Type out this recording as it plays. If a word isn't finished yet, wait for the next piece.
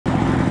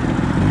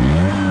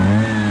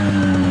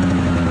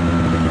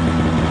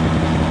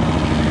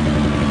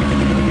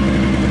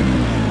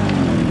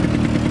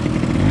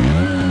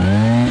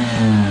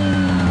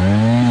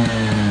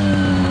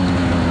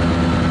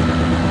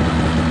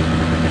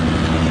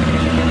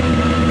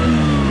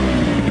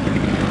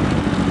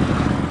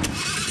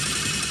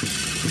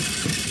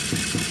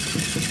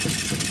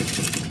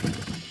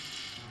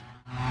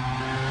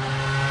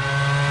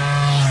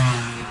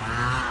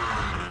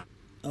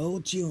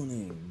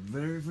tuning,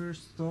 very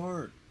first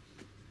start.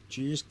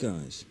 Cheers,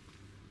 guys.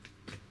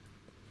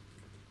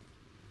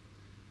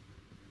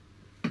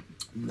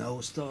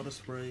 No starter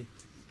spray,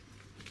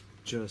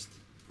 just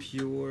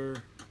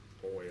pure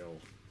oil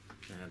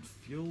and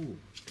fuel.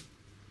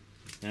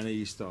 And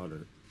a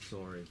starter.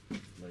 Sorry,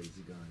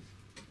 lazy guys.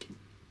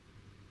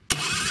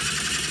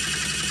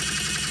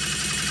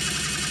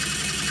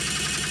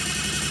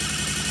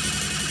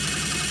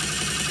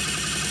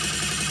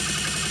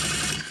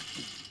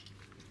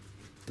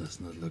 Does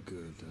not look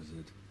good, does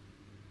it?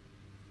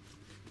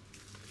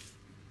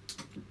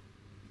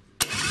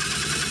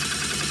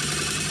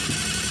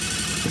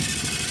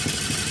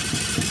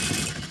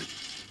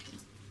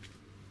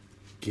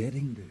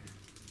 Getting there.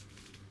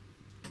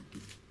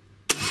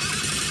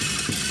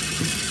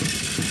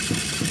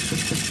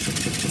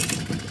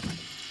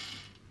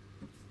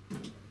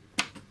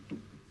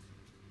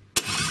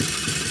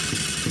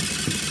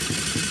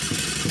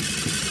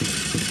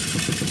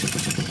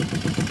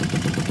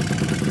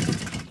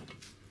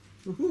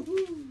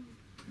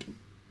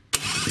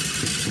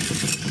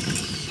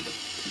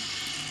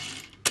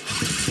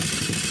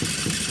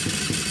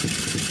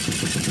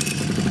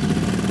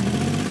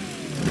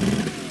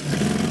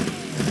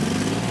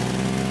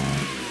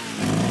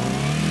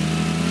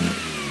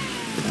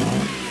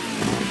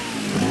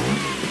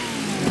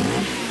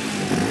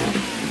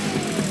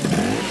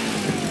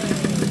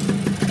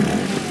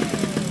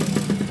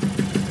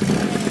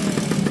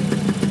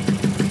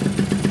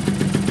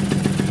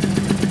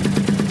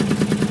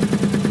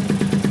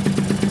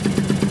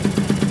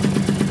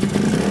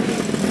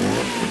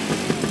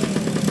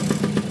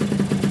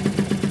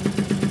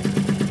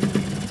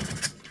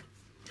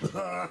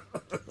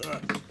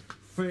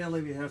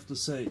 Fairly, we have to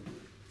say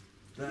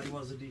that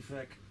was a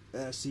defect.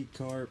 Seat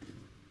carb,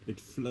 it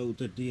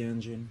floated the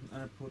engine.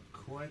 I put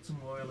quite some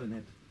oil in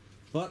it,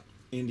 but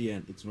in the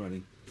end, it's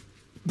running.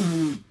 We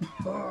need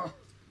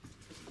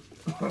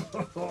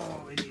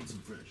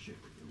some fresh air.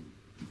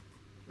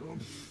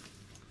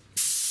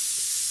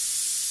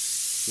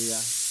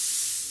 Yeah.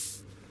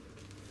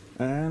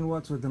 And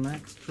what's with the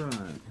next try?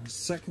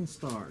 Second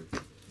start.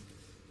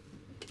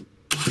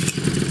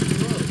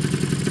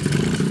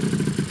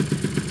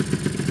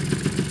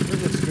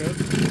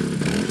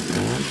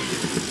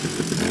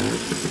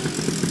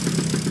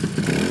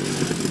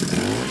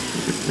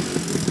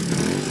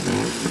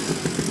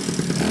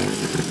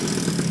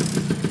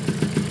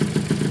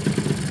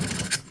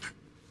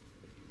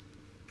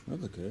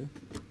 That's okay.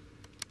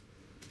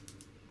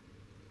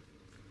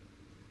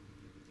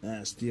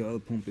 As the oil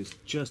pump is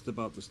just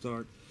about to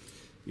start.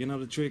 You know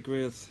the trick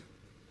with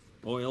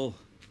oil,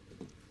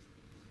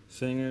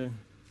 finger,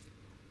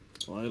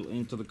 oil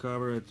into the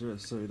carburetor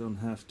so you don't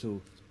have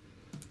to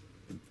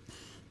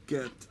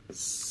get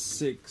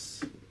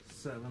 6-7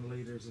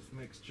 liters of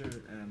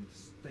mixture and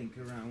stink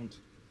around.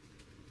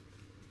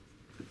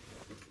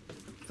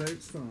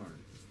 Third start.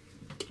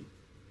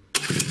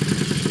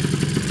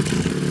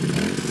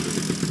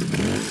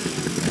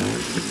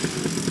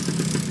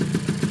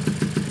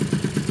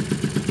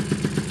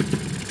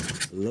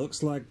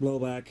 Looks like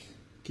blowback.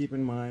 Keep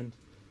in mind,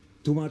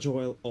 too much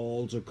oil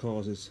also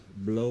causes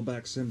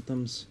blowback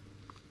symptoms.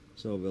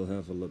 So we'll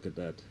have a look at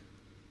that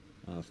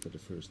after the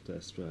first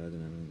test ride,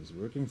 and everything is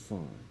working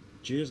fine.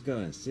 Cheers,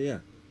 guys. See ya.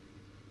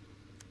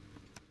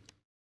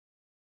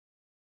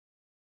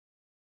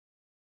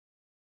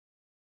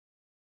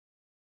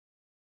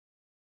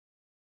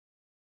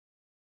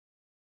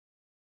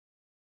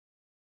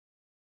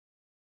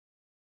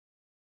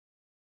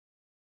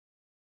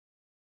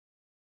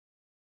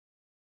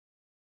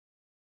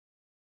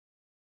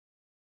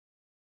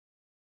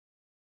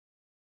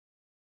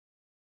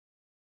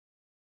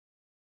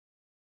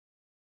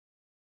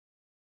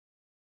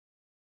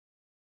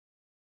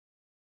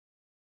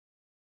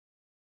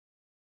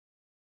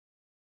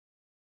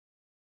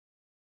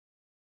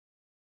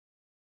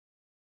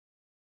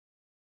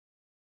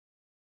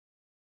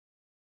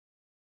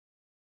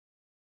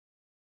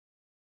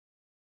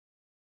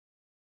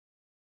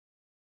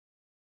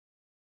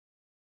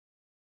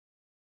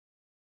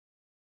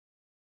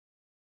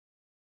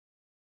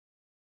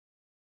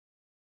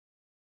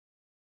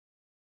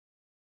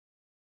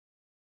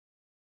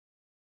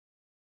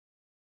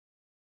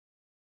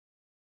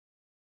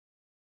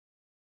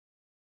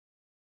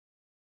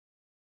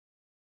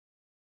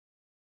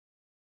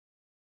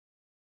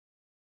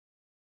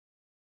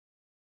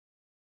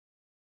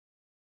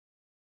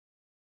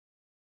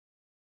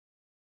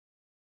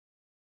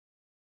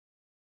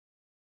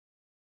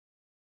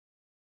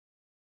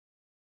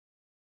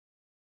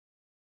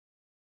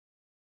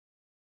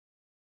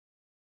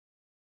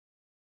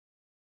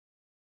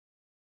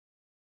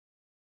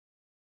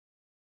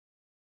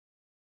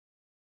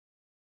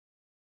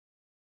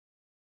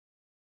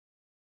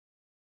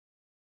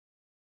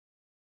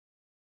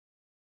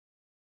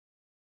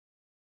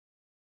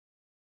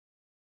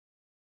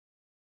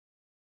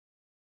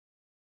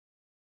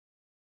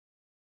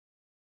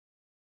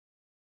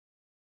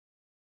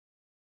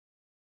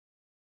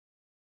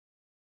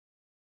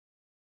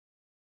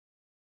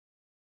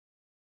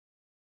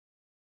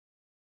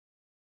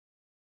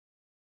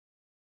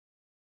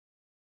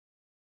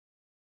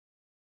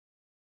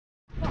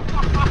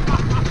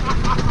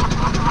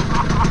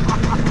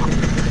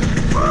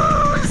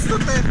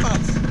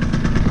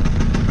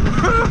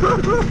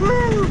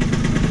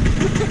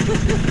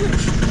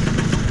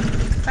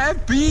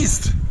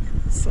 Biest!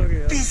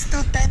 Sorry. Bist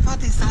du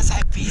deppert, ist das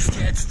ein Biest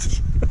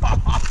jetzt?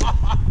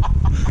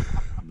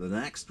 The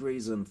next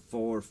reason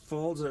for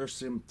falser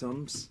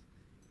symptoms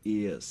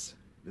is,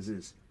 this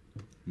is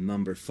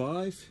number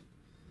 5,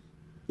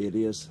 it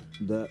is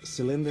the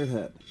cylinder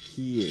head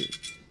here.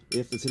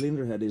 If the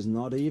cylinder head is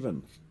not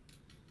even,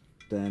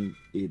 then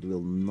it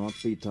will not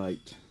be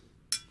tight.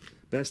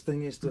 Best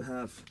thing is to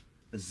have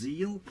a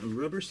seal, a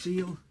rubber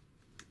seal,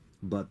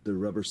 but the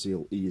rubber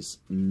seal is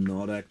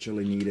not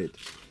actually needed.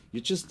 You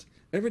just,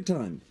 every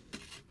time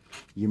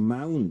you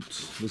mount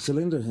the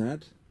cylinder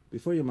head,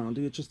 before you mount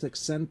it, you just take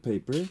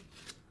sandpaper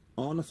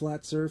on a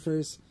flat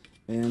surface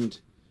and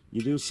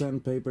you do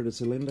sandpaper the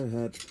cylinder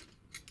head,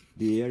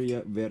 the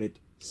area where it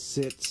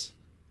sits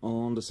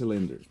on the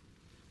cylinder.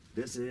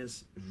 This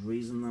is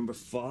reason number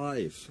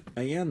 5.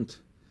 And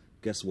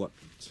guess what?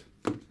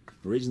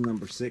 Reason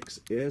number 6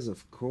 is,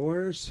 of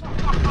course,